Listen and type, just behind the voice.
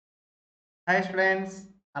Hi students,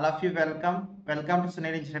 all of you welcome. Welcome to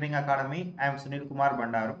Sunil Engineering Academy. I am Sunil Kumar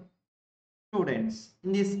Bandaru. Students,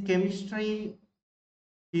 in this chemistry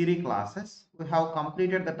theory classes, we have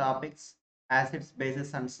completed the topics acids,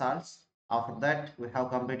 bases and salts. After that, we have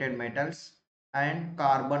completed metals and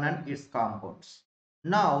carbon and its compounds.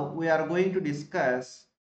 Now, we are going to discuss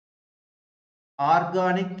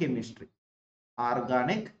organic chemistry.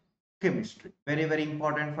 Organic chemistry. Very, very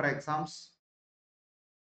important for exams.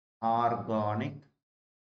 Organic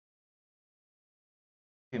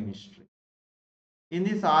chemistry. In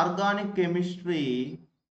this organic chemistry,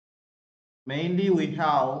 mainly we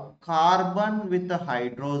have carbon with the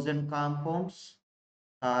hydrogen compounds,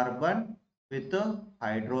 carbon with the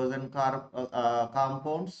hydrogen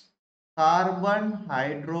compounds, carbon,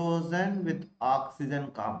 hydrogen with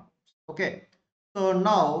oxygen compounds. Okay. So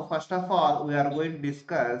now, first of all, we are going to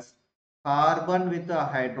discuss carbon with the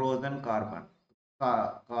hydrogen carbon.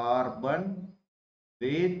 Carbon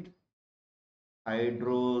with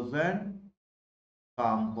hydrogen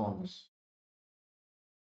compounds.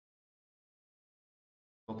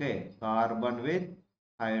 Okay, carbon with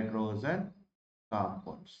hydrogen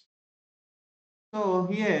compounds. So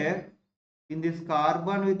here in this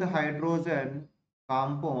carbon with hydrogen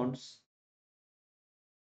compounds,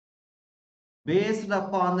 based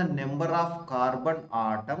upon the number of carbon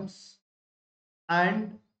atoms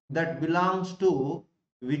and that belongs to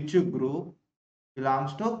which group,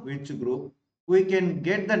 we can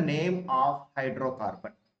get the name of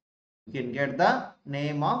hydrocarbon. We can get the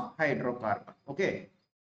name of hydrocarbon. Okay.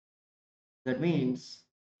 That means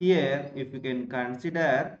here if you can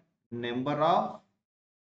consider number of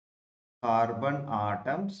carbon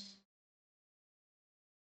atoms,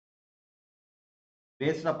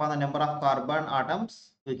 based upon the number of carbon atoms,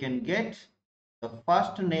 we can get the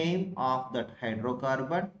first name of that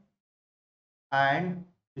hydrocarbon and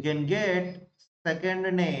we can get second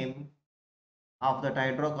name of that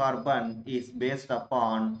hydrocarbon is based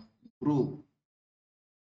upon group.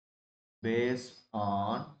 Based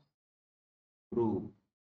on group.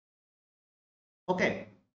 Okay.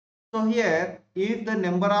 So here, if the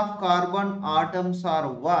number of carbon atoms are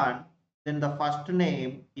 1, then the first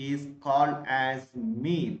name is called as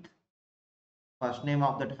meth. First name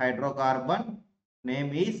of that hydrocarbon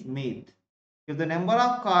name is meth. If the number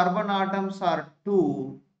of carbon atoms are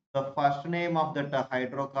 2, the first name of that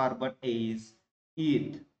hydrocarbon is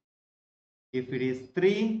eth. If it is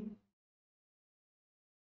 3,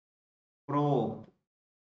 prop,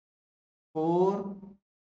 4,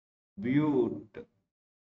 but,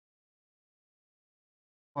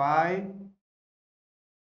 5,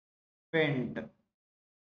 pent,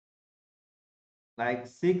 like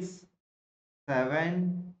 6,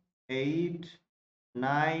 7, 8,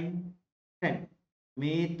 9, 10.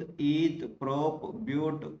 Meth, eth, prop,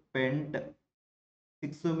 but, pent.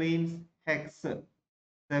 6 means hex.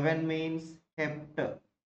 7 means hept.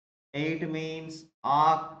 8 means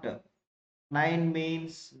oct. 9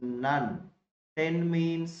 means none. 10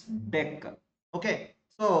 means dec. Okay.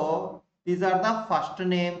 So these are the first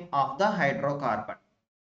name of the hydrocarbon.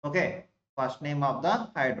 Okay. First name of the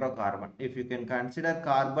hydrocarbon. If you can consider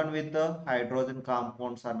carbon with the hydrogen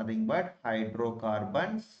compounds are nothing but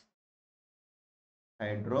hydrocarbons.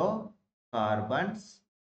 To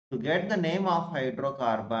get the name of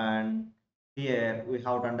hydrocarbon, here we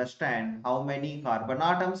have to understand how many carbon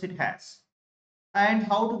atoms it has and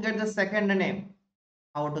how to get the second name.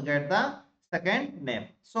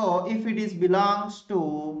 So if it is belongs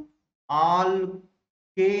to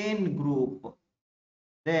alkane group,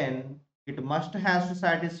 then it must has to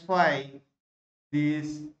satisfy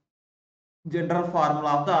this general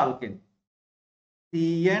formula of the alkane,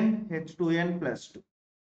 CnH2n plus 2.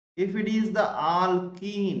 If it is the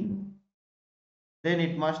alkene, then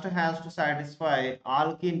it must has to satisfy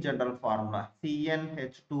alkene general formula,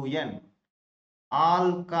 CnH2n.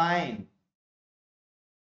 Alkyne,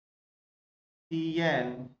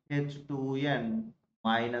 CnH2n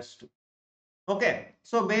minus 2. Okay,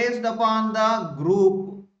 so based upon the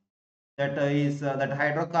group that that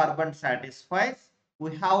hydrocarbon satisfies,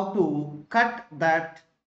 we have to cut that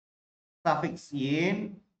suffix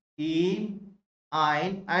 "-ene", "-ene",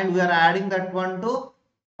 "-ine", and we are adding that one to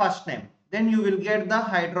first name. Then you will get the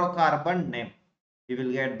hydrocarbon name.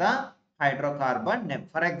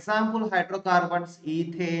 For example, hydrocarbons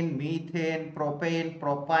ethane, methane, propane,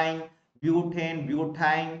 propyne, butane,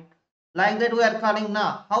 butane. Like that we are calling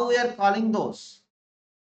now. How we are calling those?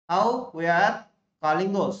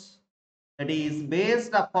 That is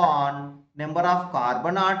based upon number of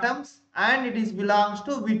carbon atoms and it is belongs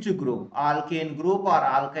to which group? Alkane group or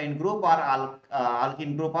alkyne group or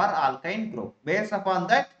alkene group or alkyne group. Based upon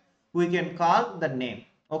that, we can call the name.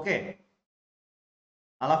 Okay,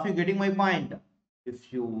 all of you getting my point?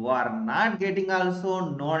 If you are not getting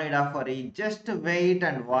also, no need of worry, just wait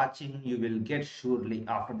and watching, you will get surely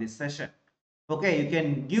after this session. Okay, you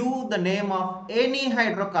can give the name of any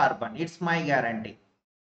hydrocarbon, it's my guarantee.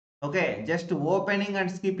 Okay, just opening and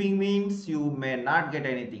skipping means you may not get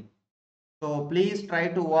anything. So please try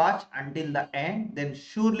to watch until the end, then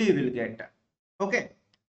surely you will get. Okay,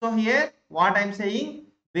 so here what I'm saying,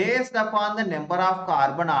 based upon the number of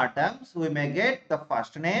carbon atoms, we may get the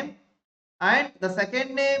first name, and the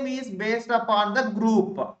second name is based upon the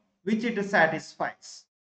group which it satisfies.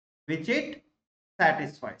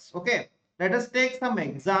 Okay, let us take some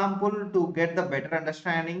example to get the better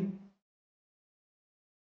understanding.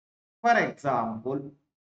 For example,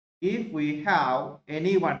 if we have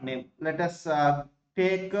any one name, let us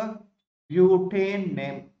take butane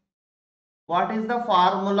name. What is the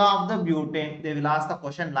formula of the butane? They will ask the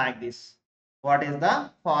question like this. What is the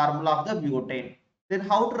formula of the butane? Then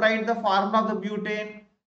how to write the formula of the butane?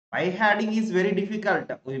 By adding is very difficult.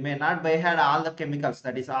 We may not by add all the chemicals,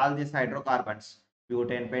 that is all these hydrocarbons,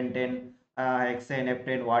 butane, pentane, hexane,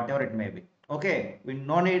 heptane, whatever it may be. Okay, we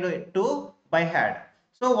no need to by add.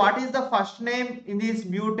 So what is the first name in this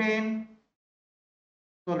butane?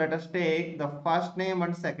 So let us take the first name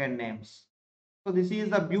and second names. So this is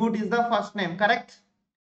the but is the first name, correct?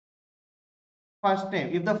 First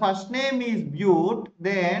name. If the first name is but,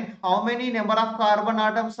 then how many number of carbon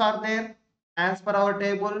atoms are there? As per our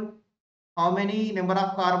table, how many number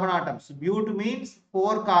of carbon atoms? But means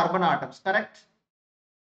 4 carbon atoms, correct?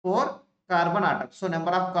 4 carbon atoms. So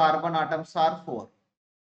number of carbon atoms are 4.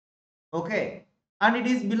 Okay. And it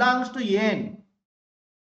is belongs to N.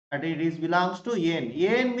 And it is belongs to N.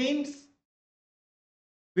 N means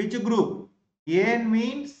which group? N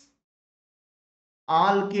means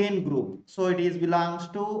alkane group. So it is belongs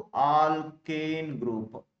to alkane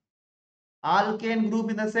group. Alkane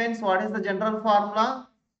group in the sense, what is the general formula?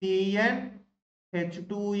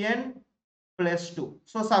 CnH2n plus 2.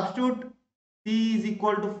 So substitute C is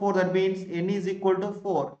equal to 4, that means N is equal to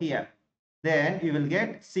 4 here. Then you will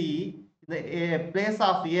get C, in the place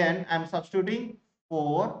of N I am substituting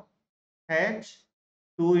 4 H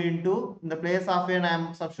 2 into, in the place of N I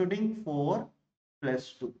am substituting 4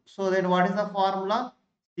 plus 2. So then what is the formula?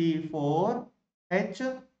 C4 H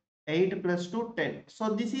 8 plus 2 10.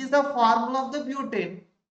 So this is the formula of the butane.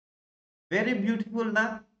 Very beautiful,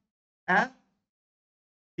 na?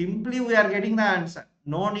 Simply we are getting the answer.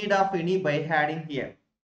 No need of any by adding here.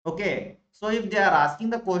 Okay. So if they are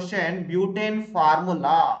asking the question butane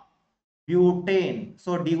formula, butane.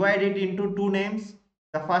 So divide it into two names.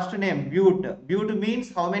 The first name but. But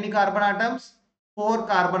means how many carbon atoms? 4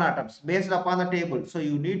 carbon atoms based upon the table. So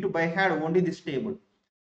you need to by add only this table.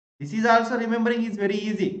 This is also remembering is very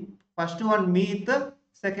easy. First one meth,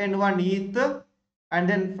 second one eth, and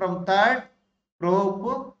then from third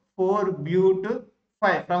prop, 4 but,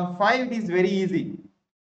 5. From 5 it is very easy.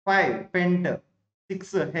 5 pent,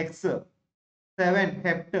 6 hex, 7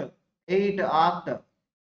 hept, 8 oct,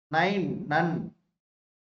 9 nun,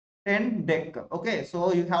 10 dec. Okay,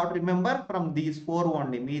 so you have to remember from these 4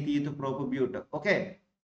 only, meth, eth, prop, but. Okay.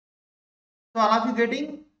 So all of you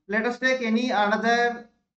getting? Let us take any another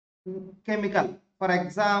chemical. For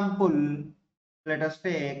example, let us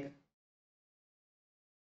take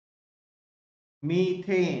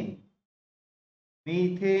methane.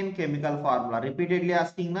 Methane chemical formula. Repeatedly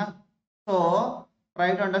asking, na? So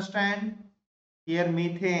try to understand here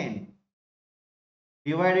methane.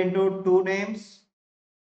 Divide into two names.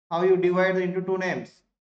 How you divide into two names?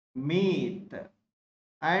 Meth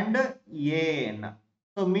and ane.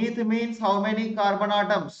 So meth means how many carbon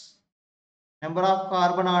atoms? Number of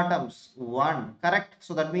carbon atoms 1, correct?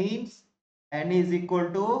 So that means N is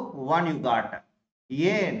equal to 1 you got.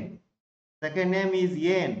 Ane, second name is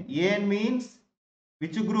ane. Ane means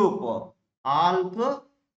which group?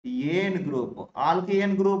 Alkane group.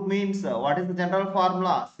 Alkane group means what is the general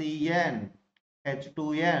formula? Cn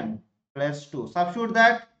H2n plus 2. Substitute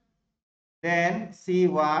that. Then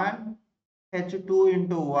C1 H2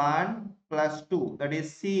 into 1 plus 2, that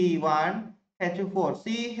is C1 H4.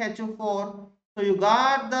 CH4. So you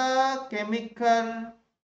got the chemical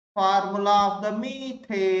formula of the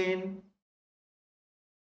methane.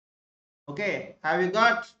 Okay, have you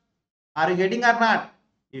got? Are you getting or not?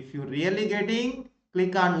 If you really getting,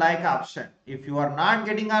 click on like option. If you are not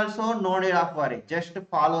getting also, no need of worry. Just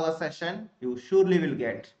follow the session. You surely will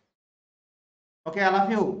get. Okay, all of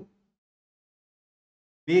you.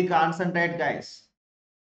 Be concentrate, guys.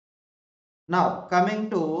 Now coming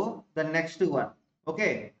to the next one.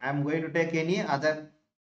 Okay, I am going to take any other.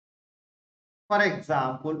 For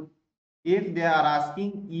example, If they are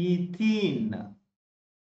asking ethene,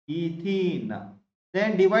 ethene,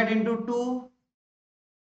 then divide into 2.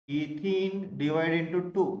 Ethene divide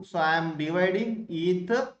into 2. So I am dividing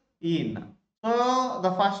ethene. So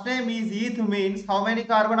the first name is eth means how many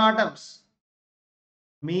carbon atoms?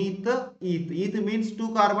 Meth, eth. Eth means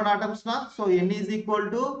 2 carbon atoms na. So N is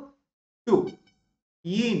equal to 2.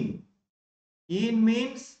 Ene. Ene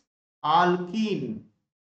means alkene.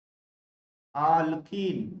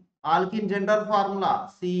 Alkene. Alkene general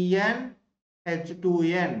formula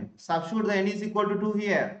CnH2n. Substitute the N is equal to 2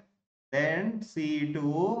 here. Then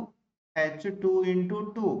C2H2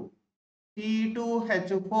 into 2.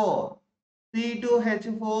 C2H4.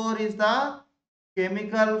 C2H4 is the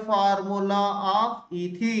chemical formula of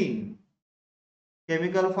ethene.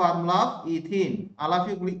 Chemical formula of ethene. All of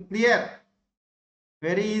you clear?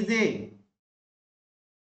 Very easy.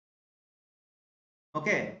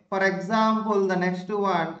 Okay. For example, the next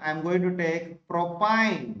one I am going to take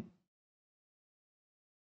propine.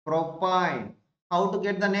 Propine. How to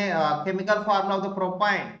get the chemical formula of the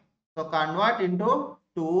propine? So convert into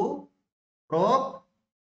 2 prop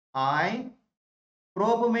I.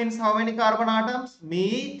 Prop means how many carbon atoms?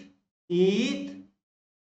 Meth, eth,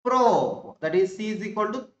 prop. That is C is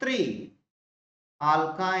equal to 3.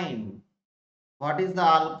 Alkyne. What is the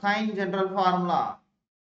alkyne general formula?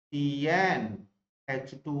 Cn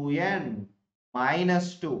H2n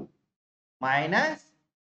minus 2. Minus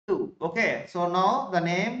 2. Okay. So now the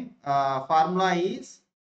name formula is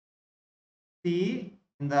C.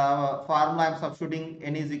 In the formula I am substituting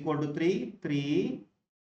N is equal to 3. 3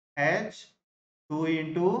 H 2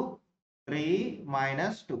 into 3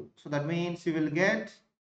 minus 2. So that means you will get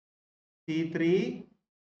C3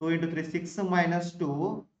 2 into 3 6 minus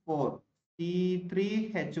 2 4.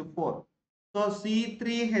 C3H4. So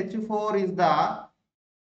C3H4 is the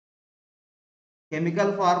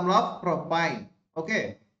chemical formula of propine.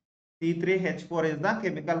 Okay. C3H4 is the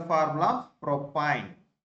chemical formula of propine.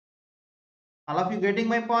 All of you getting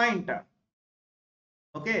my point?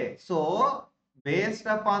 Okay. So based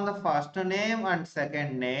upon the first name and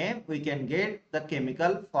second name, we can get the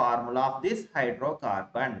chemical formula of this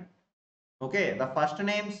hydrocarbon. Okay, the first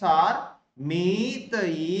names are meth,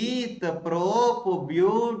 eth, prop,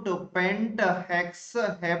 but, pent, hex,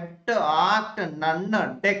 hept, oct,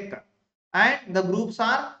 nun, dec. And the groups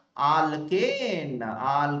are alkane,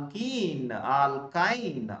 alkene,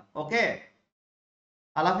 alkyne. Okay,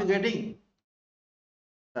 all of you getting?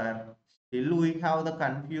 Sir, still we have the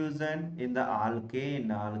confusion in the alkane,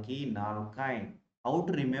 alkene, alkyne. How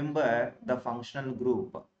to remember the functional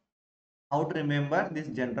group? How to remember these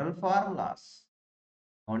general formulas?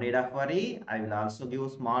 No need of worry. I will also give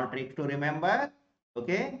small trick to remember.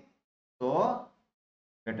 Okay. So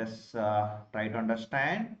let us try to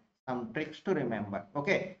understand some tricks to remember.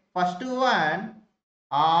 Okay. First one,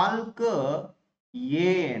 alkane.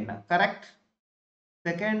 Correct.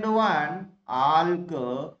 Second one,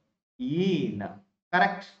 alkene.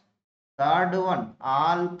 Correct. Third one,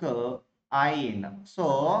 alkyne.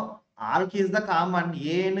 So alk is the common.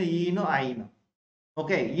 Ene, ene, ine.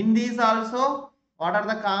 Okay. In these also, what are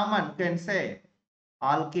the common? Can say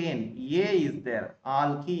alkane, A is there,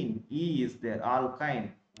 alkene, E is there,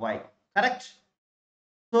 alkyne, Y. Correct?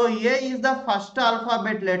 So A is the first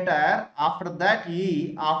alphabet letter, after that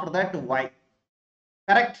E, after that Y.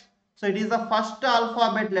 Correct? So it is the first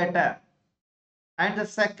alphabet letter and the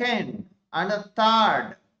second and the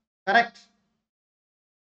third. Correct?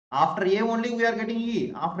 After A only we are getting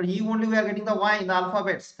E, after E only we are getting the Y in the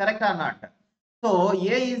alphabets. Correct or not? So A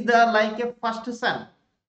is the like a first son.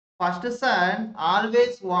 First son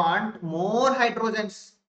always want more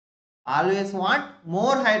hydrogens. Always want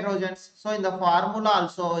more hydrogens. So in the formula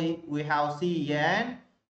also we have Cn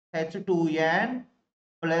H2n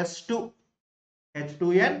plus 2.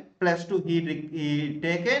 H2n plus 2. He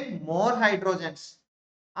taken more hydrogens.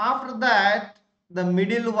 After that, the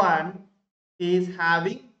middle one is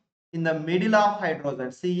having in the middle of hydrogen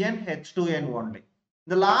Cn H2n only.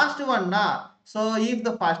 The last one na. So if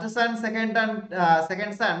the first son, second and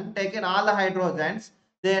second son taken all the hydrogens,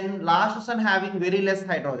 then last son having very less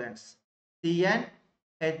hydrogens. Cn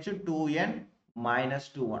H2n minus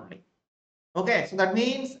 2 only. Okay, so that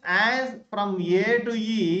means as from A to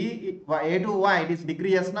E, A to Y, it is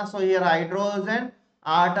decreases na. So here hydrogen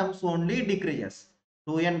atoms only decreases.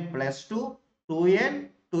 2n plus 2, 2n,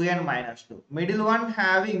 2n minus 2. Middle one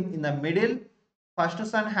having in the middle, first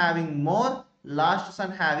son having more, last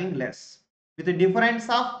son having less. With a difference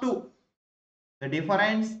of 2. The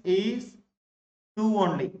difference is 2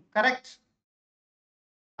 only. Correct?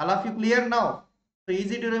 All of you clear now? So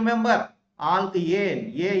easy to remember.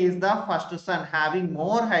 alkane. A is the first son having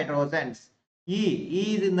more hydrogens.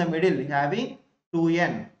 E is in the middle having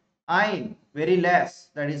 2n. Ine very less,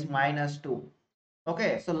 that is -2.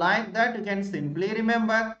 Okay, so like that you can simply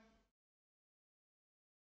remember.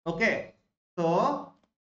 Okay, so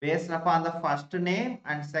based upon the first name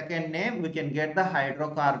and second name, we can get the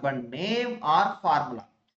hydrocarbon name or formula.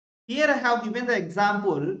 Here I have given the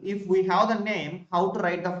example. If we have the name, how to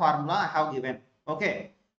write the formula I have given.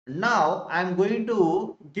 Okay, now I am going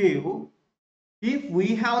to give, if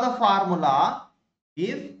we have the formula,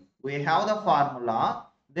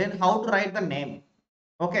 then how to write the name.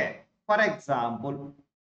 Okay, for example,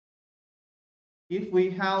 if we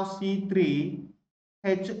have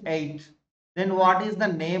C3H8, then what is the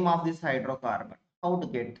name of this hydrocarbon? How to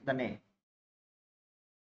get the name?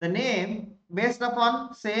 The name based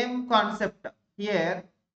upon same concept. Here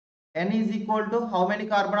n is equal to how many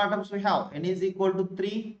carbon atoms we have? N is equal to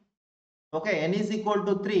 3. Okay, n is equal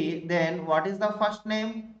to 3. Then what is the first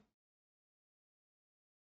name?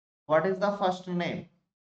 What is the first name?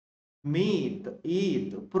 Meth,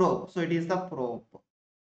 eth, prop. So it is the prop.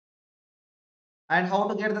 And how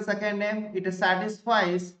to get the second name? It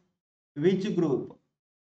satisfies which group?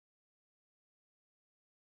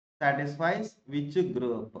 Satisfies which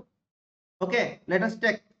group? Okay, let us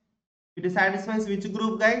check. It satisfies which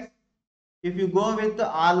group, guys? If you go with the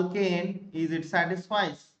alkane, is it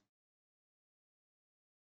satisfies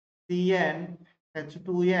CN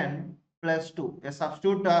H2N plus 2? A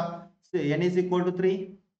substitute N is equal to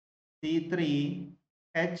 3. C3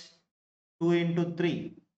 H 2 into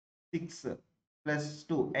 3, 6 plus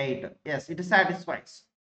 2, 8. Yes, it satisfies.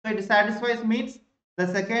 So it satisfies means the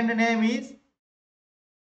second name is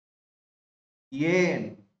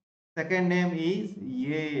Yen. Second name is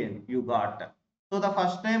Yen. You got. So the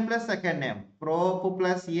first name plus second name, prop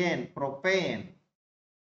plus Yen, propane.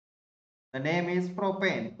 The name is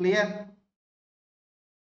propane. Clear?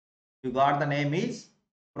 You got the name is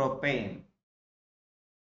propane.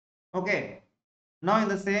 Okay. Now in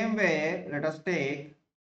the same way, let us take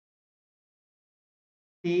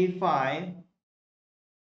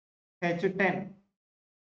T5H10.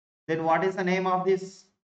 Then what is the name of this?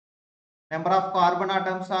 Number of carbon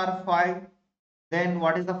atoms are 5. Then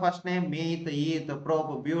what is the first name? Meth, eth,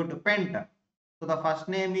 prop, but, pent. So the first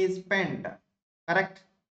name is pent. Correct?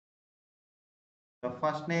 The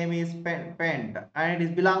first name is pent, and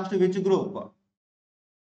it belongs to which group?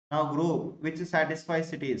 Now group which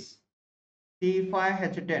satisfies it is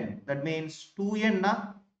C5H10. That means 2n.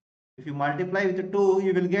 If you multiply with 2,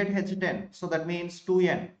 you will get H10. So that means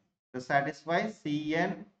 2n. It satisfies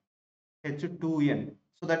CnH2n.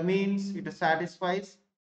 So that means it satisfies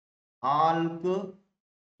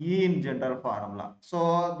alkene general formula.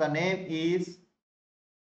 So the name is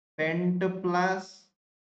pent plus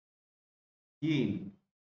ene,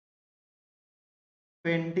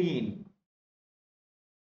 pentene.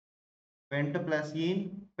 Pent plus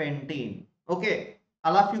ene, pentene. Okay,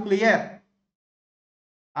 all of you clear?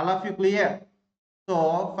 All of you clear?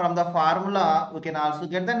 So from the formula we can also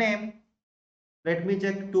get the name. Let me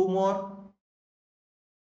check two more.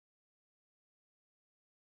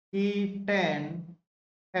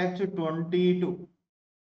 C10H22.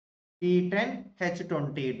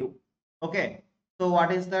 C10H22. Okay, so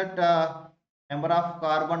what is that? Number of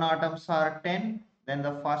carbon atoms are 10. Then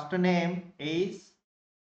the first name is,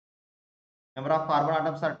 number of carbon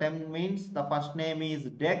atoms are 10 means the first name is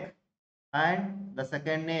dec, and the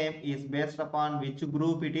second name is based upon which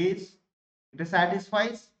group it is. It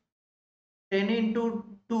satisfies 10 into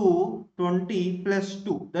 2, 20 plus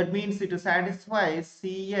 2. That means it satisfies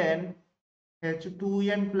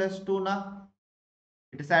CnH2n plus 2 na.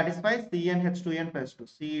 It satisfies CnH2n plus 2.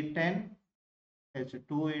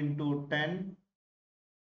 C10H2 into 10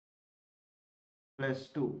 plus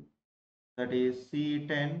 2. That is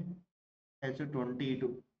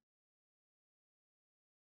C10H22.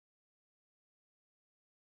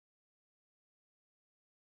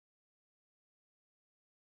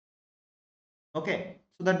 Okay,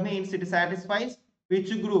 so that means it satisfies which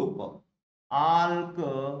group?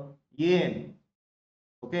 Alkane.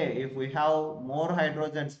 Okay, if we have more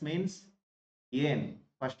hydrogens means ene,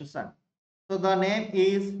 first son. So the name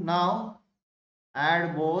is, now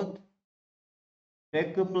add both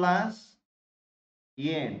dec plus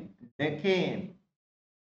ene, decane.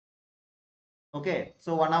 Okay,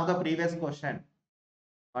 so one of the previous question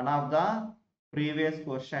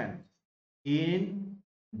in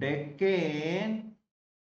decane,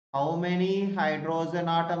 how many hydrogen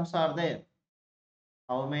atoms are there?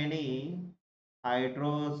 How many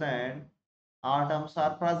hydrogen atoms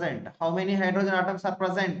are present? How many hydrogen atoms are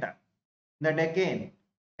present in the decane?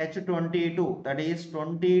 H22, that is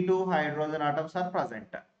 22 hydrogen atoms are present.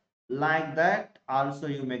 Like that also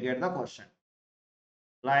you may get the question.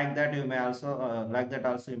 Like that you may also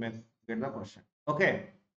you may get the question. Okay.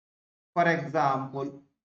 For example,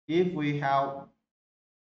 if we have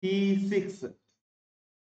C6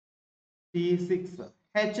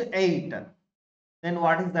 H8, then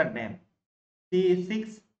what is that name?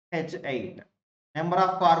 C6H8. Number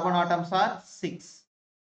of carbon atoms are 6.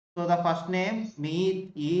 So the first name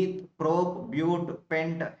meth, eth, prop, but,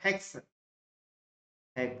 pent, hex.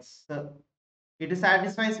 Hex. It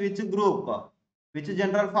satisfies which group? Which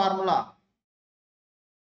general formula?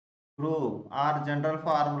 Group or general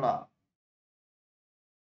formula?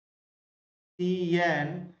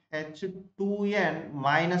 CnH2n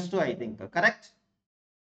minus 2, I think. Correct?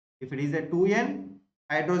 If it is a 2n,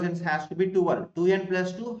 hydrogens has to be 12. 2n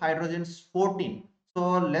plus 2, hydrogens 14.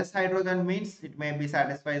 So less hydrogen means it may be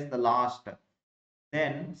satisfies the last.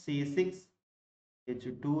 Then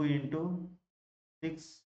C6H2 into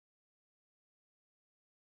 6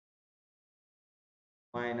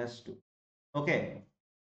 minus 2. Okay.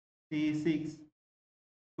 C6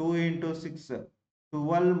 2 into 6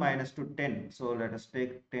 12 minus 2 10. So let us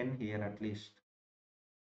take 10 here at least.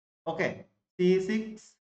 Okay.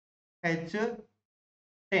 C6H10.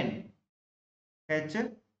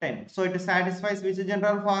 H10. So it satisfies which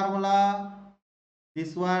general formula?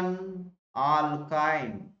 This one,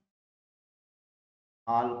 alkyne.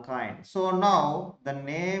 Alkyne. So now the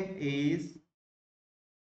name is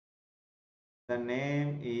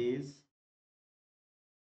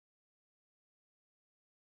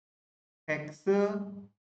hex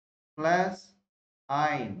plus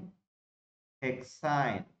ine.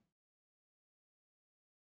 Hexine.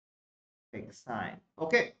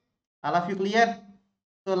 Okay, all of you clear?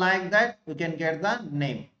 So like that you can get the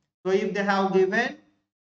name. So if they have given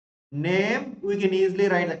name, we can easily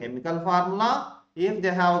write the chemical formula. If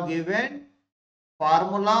they have given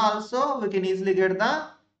formula also, we can easily get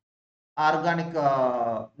the organic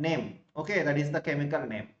name. Okay, that is the chemical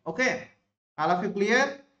name. Okay, all of you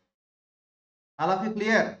clear? All of you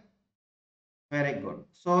clear? Very good.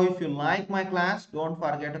 So if you like my class, don't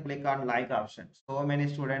forget to click on like option. So many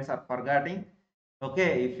students are forgetting.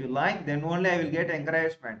 Okay, if you like, then only I will get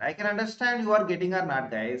encouragement. I can understand you are getting or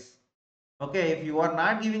not, guys. Okay, if you are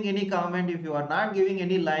not giving any comment, if you are not giving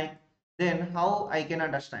any like, then how I can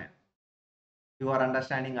understand you are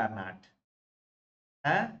understanding or not?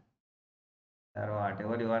 Huh? Sir,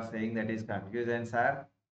 whatever you are saying, that is confusion, sir.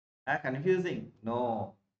 Confusing?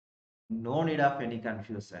 No, no need of any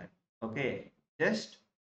confusion. Okay, just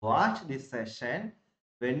watch this session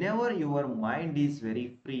whenever your mind is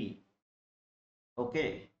very free.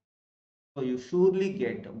 Okay, so you surely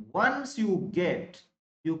get. Once you get,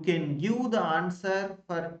 you can give the answer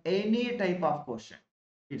for any type of question.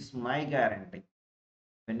 It's my guarantee.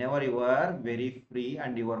 Whenever you are very free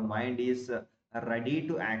and your mind is ready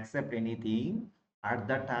to accept anything, at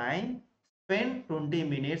the time, spend 20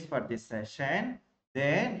 minutes for this session.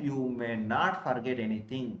 Then you may not forget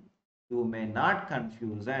anything. You may not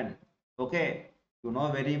confusion. Okay, you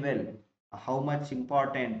know very well how much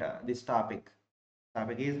important this topic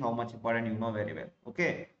is, how much important, you know very well.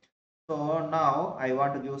 Okay, so now I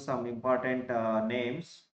want to give some important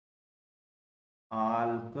names.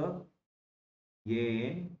 Alk,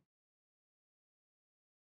 gain,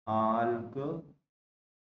 alk,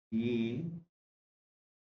 in,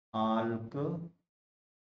 alk,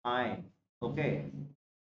 ine. Okay,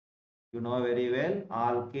 you know very well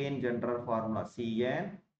alkane general formula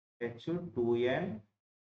CnH2n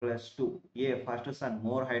plus 2. A first sun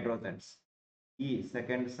more hydrogens. E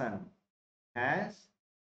second sun has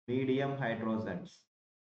medium hydrogens.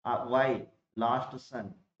 Y last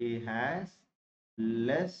sun he has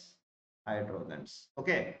less hydrogens.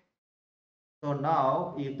 Okay, so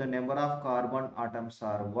now if the number of carbon atoms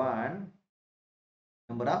are 1,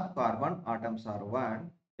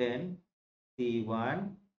 then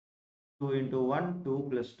C1 2 into 1 2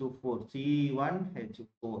 plus 2 4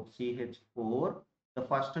 C1H4 the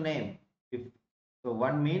first name. If so,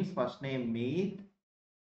 1 means first name meth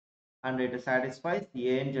and it satisfies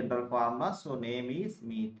the N general formula, so name is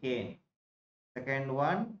methane. Second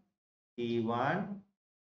one C1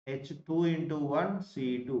 H2 into 1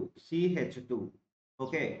 C2 CH2.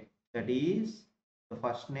 Okay, that is the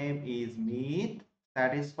first name is meth,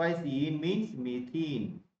 satisfies E means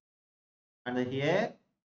methane, and here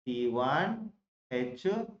C1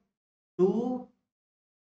 H2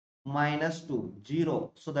 minus 2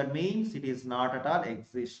 0. So that means it is not at all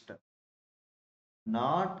exist.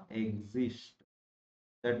 Not exist.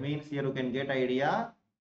 That means here you can get idea.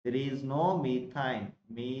 There is no methane.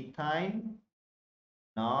 Methane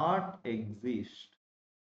not exist.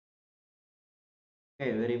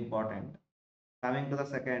 Okay, very important. Coming to the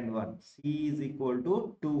second one, C is equal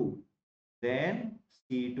to 2. Then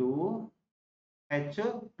C2 H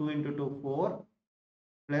 2 into 2 4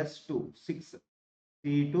 plus 2 6.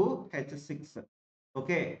 C2 H6.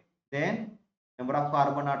 Okay. Then number of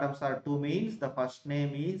carbon atoms are 2 means the first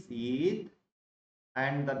name is eth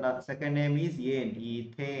and the second name is ene,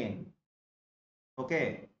 ethane.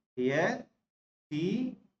 Okay. Here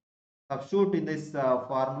C, substitute in this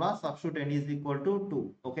formula, substitute n is equal to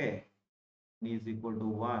 2. Okay. N is equal to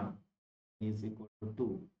 1, N is equal to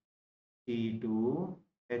 2. C2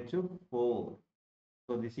 H4.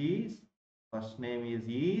 So this is first name is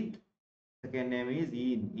eth, second name is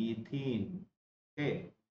ethene.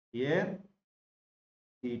 Okay. Here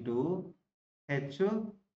C2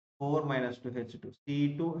 H4 minus 2 H2,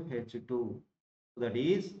 C2 H2. So that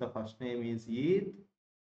is the first name is eth,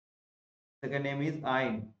 second name is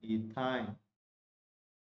ethine.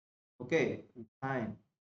 Okay, ethine.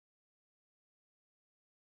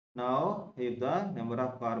 Now, if the number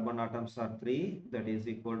of carbon atoms are 3, that is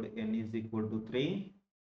equal to N is equal to 3,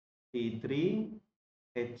 C3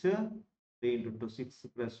 H 3 into 2 6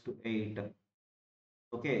 plus 2 8.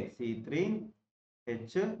 Okay, C3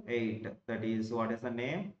 H 8. That is what is the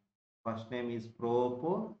name? First name is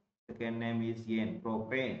prop, second name is N,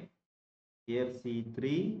 propane. Here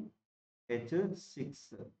C3 H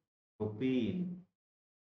 6, propene.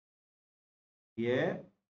 Here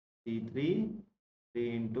C3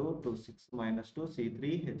 3 into 2 6 minus 2 C3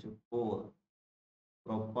 H4,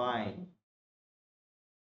 propine.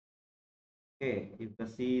 Okay, if the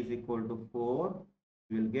C is equal to 4,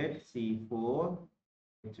 we will get C4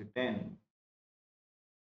 H10.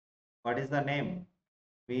 What is the name?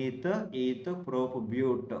 Meth, eth, prop,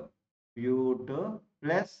 but. But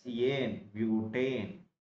plus ene, butane.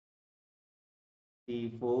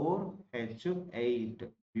 C4 H8,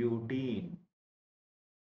 butene.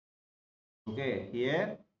 Okay,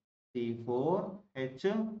 here C4 H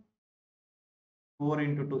 4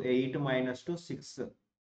 into 2 8 minus 2 6,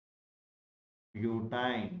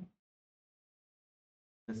 butane.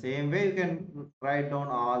 The same way you can write down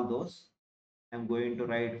all those. I am going to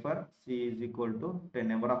write for C is equal to 10.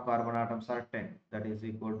 Number of carbon atoms are 10. That is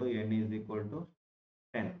equal to N is equal to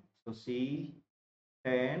 10. So C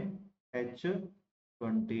 10 H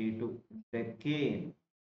 22, decane.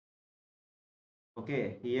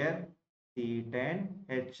 Okay, here C10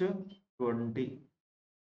 H 20,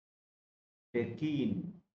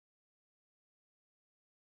 decene.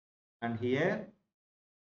 And here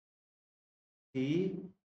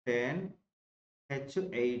C10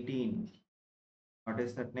 H18. What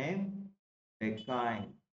is that name?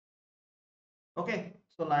 Decyne. Okay,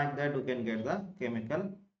 so like that you can get the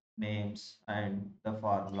chemical names and the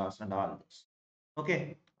formulas and all this.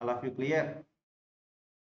 Okay, all of you clear?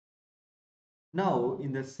 Now,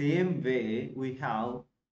 in the same way, we have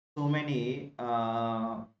so many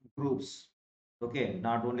groups. Okay,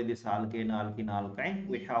 not only this alkane, alkene, alkyne,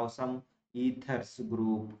 we have some ethers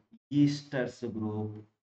group, esters group,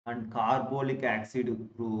 and carbolic acid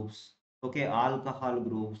groups. Okay, alcohol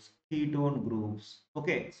groups, ketone groups.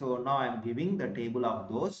 Okay, so now I'm giving the table of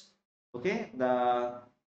those. Okay, the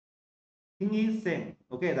thing is same.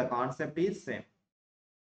 Okay, the concept is same.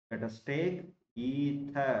 Let us take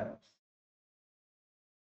ethers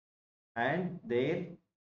and their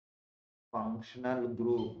functional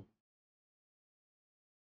group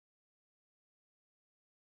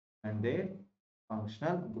and their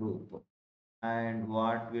functional group, and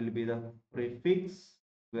what will be the prefix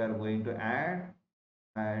we are going to add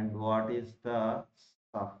and what is the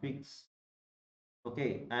suffix.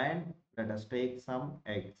 Okay, and let us take some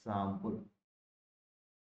example.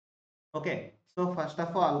 Okay, so first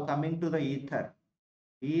of all, coming to the ether,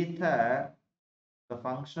 the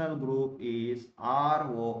functional group is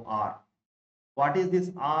ROR. What is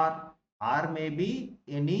this R? R may be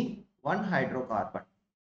any one hydrocarbon.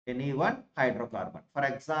 Any one hydrocarbon. For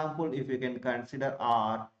example, if you can consider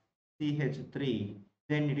R CH3,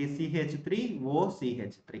 then it is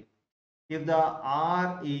CH3OCH3. If the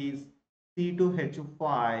R is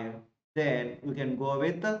C2H5, then we can go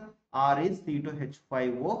with R is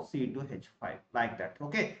C2H5O, C2H5, like that.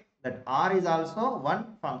 Okay, that R is also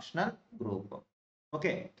one functional group.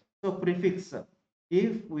 Okay, so prefix.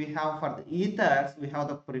 If we have for the ethers, we have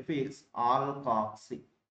the prefix alkoxy.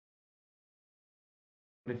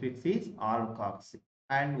 Prefix is alkoxy,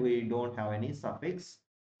 and we don't have any suffix.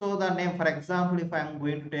 So the name, for example, if I am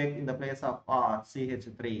going to take in the place of R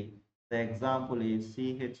CH3, the example is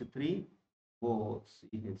CH3O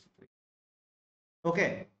CH3.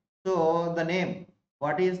 Okay, so the name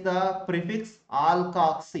What is the prefix?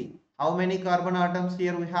 Alkoxy. How many carbon atoms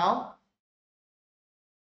here we have?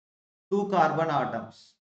 2 carbon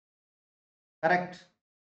atoms. Correct.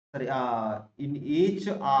 Sorry, in each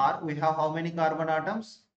R we have how many carbon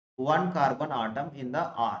atoms? 1 carbon atom in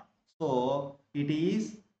the R. So it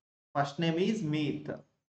is, first name is meth,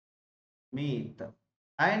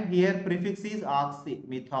 and here prefix is oxy,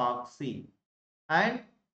 methoxy, and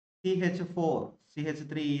CH4,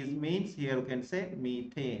 CH3 is means here you can say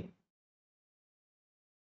methane.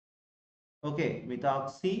 Okay,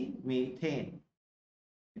 methoxy, methane.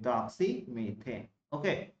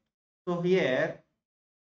 Okay, so here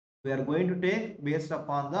we are going to take based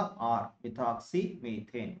upon the R,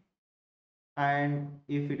 methoxymethane, and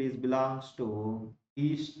if it is belongs to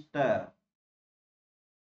esters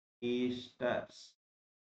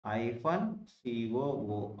hyphen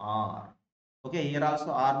COOR. Okay, here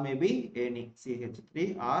also R may be any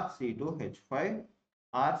CH3 or C2H5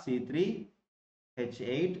 or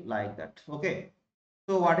C3H8 like that. Okay,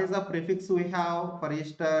 so what is the prefix we have for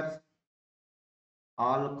esters?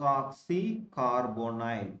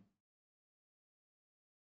 Alkoxycarbonyl.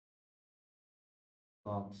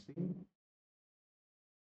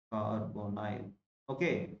 Carbonyl.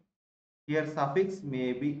 Okay, here suffix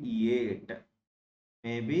may be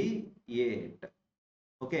ate.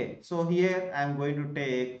 Okay, so here I am going to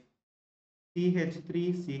take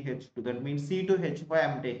CH3 CH2, that means C2H5 I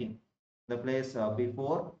am taking the place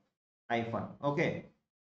before hyphen. Okay,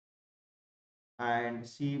 and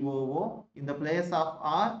COO in the place of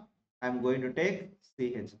R I am going to take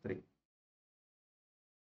CH3.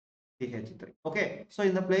 Okay, so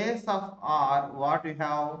in the place of R what we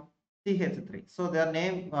have? CH3. So their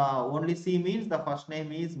name only C means the first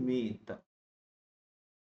name is meth.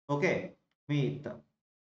 Okay, meth.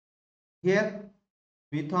 Here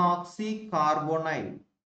methoxycarbonyl,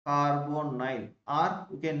 or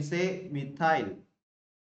you can say methyl.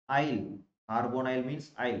 Carbonyl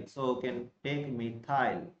means il, so you can take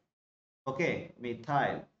methyl. Okay,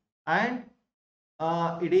 methyl, and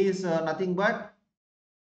it is nothing but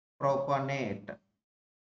propanate.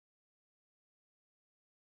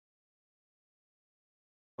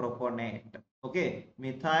 Okay,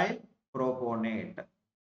 methyl propanate.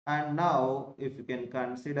 And now if you can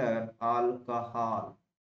consider alcohol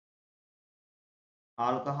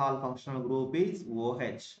functional group is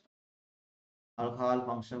OH. Alcohol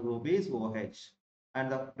functional group is OH,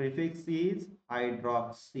 and the prefix is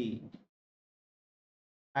hydroxy,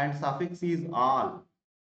 and suffix is all.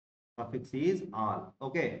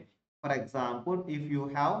 Okay, for example, if you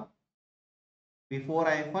have before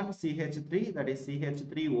hyphen CH3, that is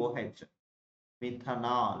CH3OH,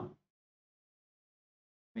 methanol.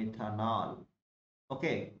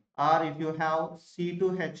 Okay, or if you have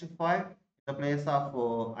C2H5 in the place of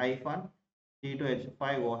hyphen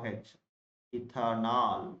C2H5OH,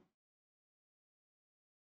 ethanol.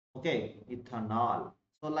 Okay, ethanol.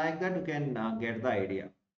 So like that you can get the idea.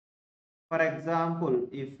 For example,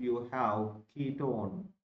 if you have ketone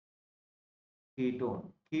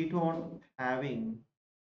having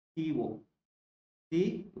CO,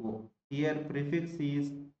 here prefix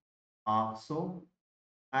is oxo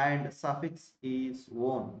and suffix is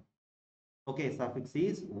one. Okay, suffix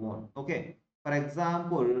is one. Okay, for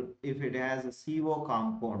example, if it has a CO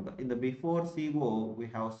compound, in the before CO we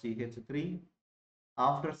have CH3,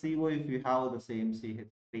 after CO if you have the same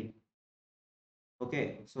CH3.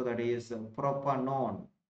 Okay, so that is propanone.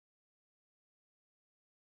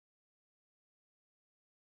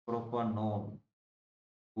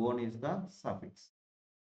 One is the suffix.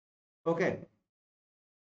 Okay,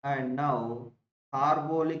 and now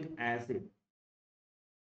carbolic acid.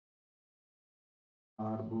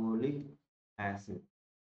 Carbolic acid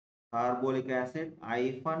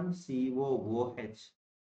hyphen COOH.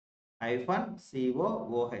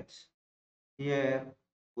 Here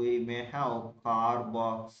we may have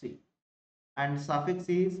carboxy, and suffix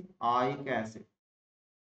is oic acid.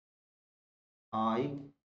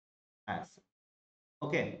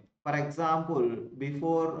 Okay, for example,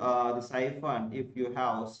 before this hyphen, if you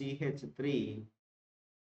have CH3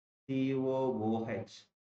 COOH,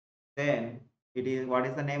 then it is, what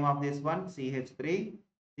is the name of this one? CH3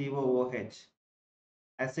 COOH,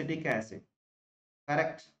 acetic acid.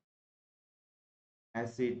 Correct?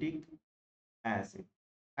 Acetic acid.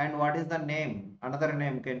 And what is the name? Another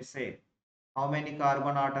name can say. How many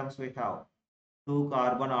carbon atoms we have? 2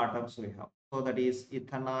 carbon atoms we have. So that is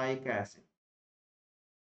ethanoic acid.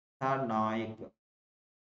 Ethanoic,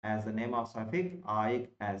 as the name of suffix, oic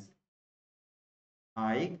acid.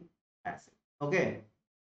 Okay.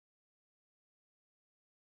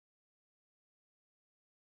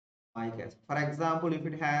 acid. For example, if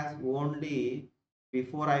it has only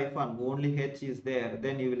before hyphen only H is there,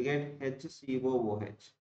 then you will get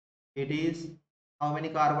HCOOH. It is how many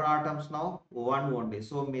carbon atoms now? One only.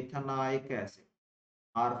 So methanoic acid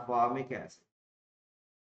or formic acid.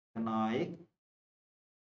 Methanoic.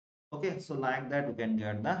 Okay, so like that we can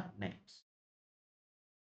get the names.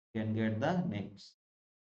 You can get the names.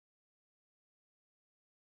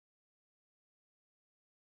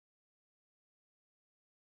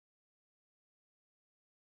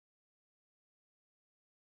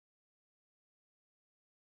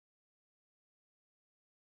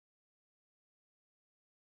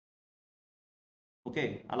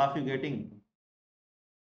 Okay, all of you getting?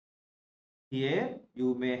 Here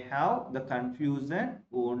you may have the confusion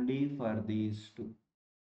only for these two.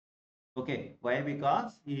 Okay, why?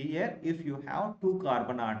 Because here if you have two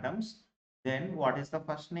carbon atoms, then what is the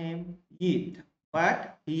first name? Eth.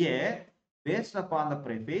 But here, based upon the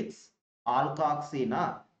prefix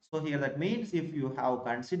alkoxena, so here that means if you have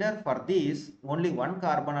considered for this only one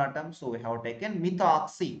carbon atom, so we have taken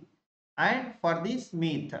methoxy, and for this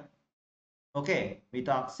meth. Okay,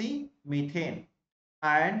 methoxy, methane.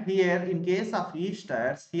 And here in case of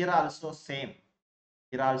esters, here also same.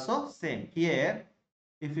 Here also same. Here,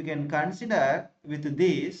 if you can consider with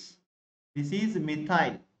this is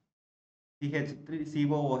methyl CH3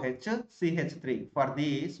 COOH CH3. For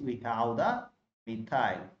this we have the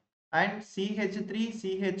methyl and CH3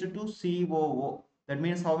 CH2 COO. That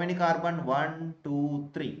means how many carbon? 1, 2,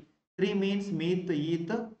 3. 3 means meth,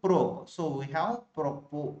 eth, prop. So we have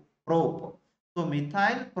prop. So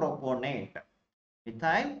methyl proponate.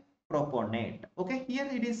 Methyl proponate. Okay, here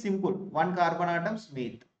it is simple. One carbon atoms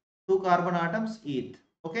meth, two carbon atoms eth.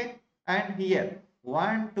 Okay, and here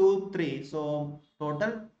 1, 2, 3. So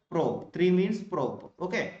total prop. 3 means prop.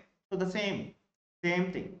 Okay, so the same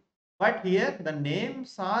thing. But here the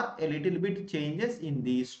names are a little bit changes in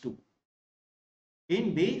these two.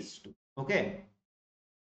 In these two. Okay,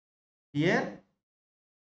 here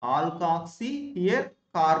alkoxy, here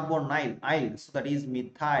carbonyl, so that is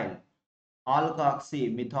methyl,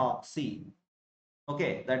 alkoxy, methoxy.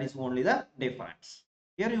 Okay, that is only the difference.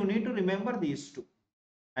 Here you need to remember these two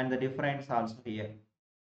and the difference also here.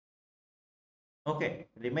 Okay,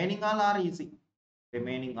 remaining all are easy.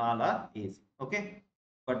 Remaining all are easy. Okay,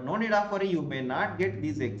 but no need of worry, you may not get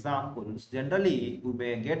these examples. Generally, you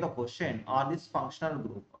may get the question on this functional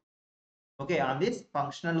group. Okay, on this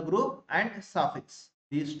functional group and suffix.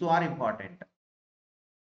 These two are important.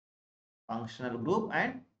 Functional group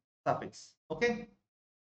and suffix. Okay.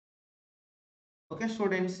 Okay,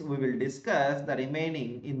 students, we will discuss the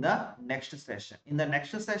remaining in the next session. In the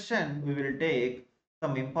next session, we will take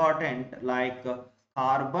some important like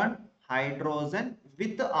carbon, hydrogen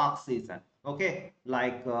with oxygen. Okay,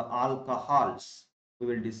 like alcohols. We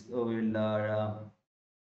will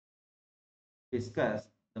discuss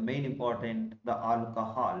the main important the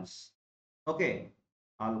alcohols. Okay,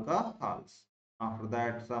 alcohols. After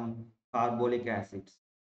that, some carbolic acids,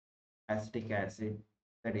 acetic acid,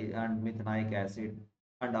 that is, and methanoic acid,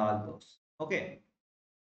 and all those. Okay.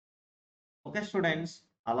 Okay, students,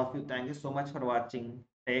 all of you, thank you so much for watching.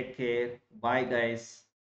 Take care. Bye, guys.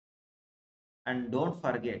 And don't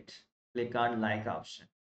forget, click on like option.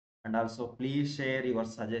 And also, please share your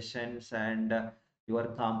suggestions and your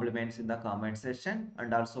compliments in the comment section.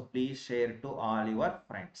 And also, please share to all your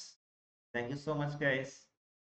friends. Thank you so much, guys.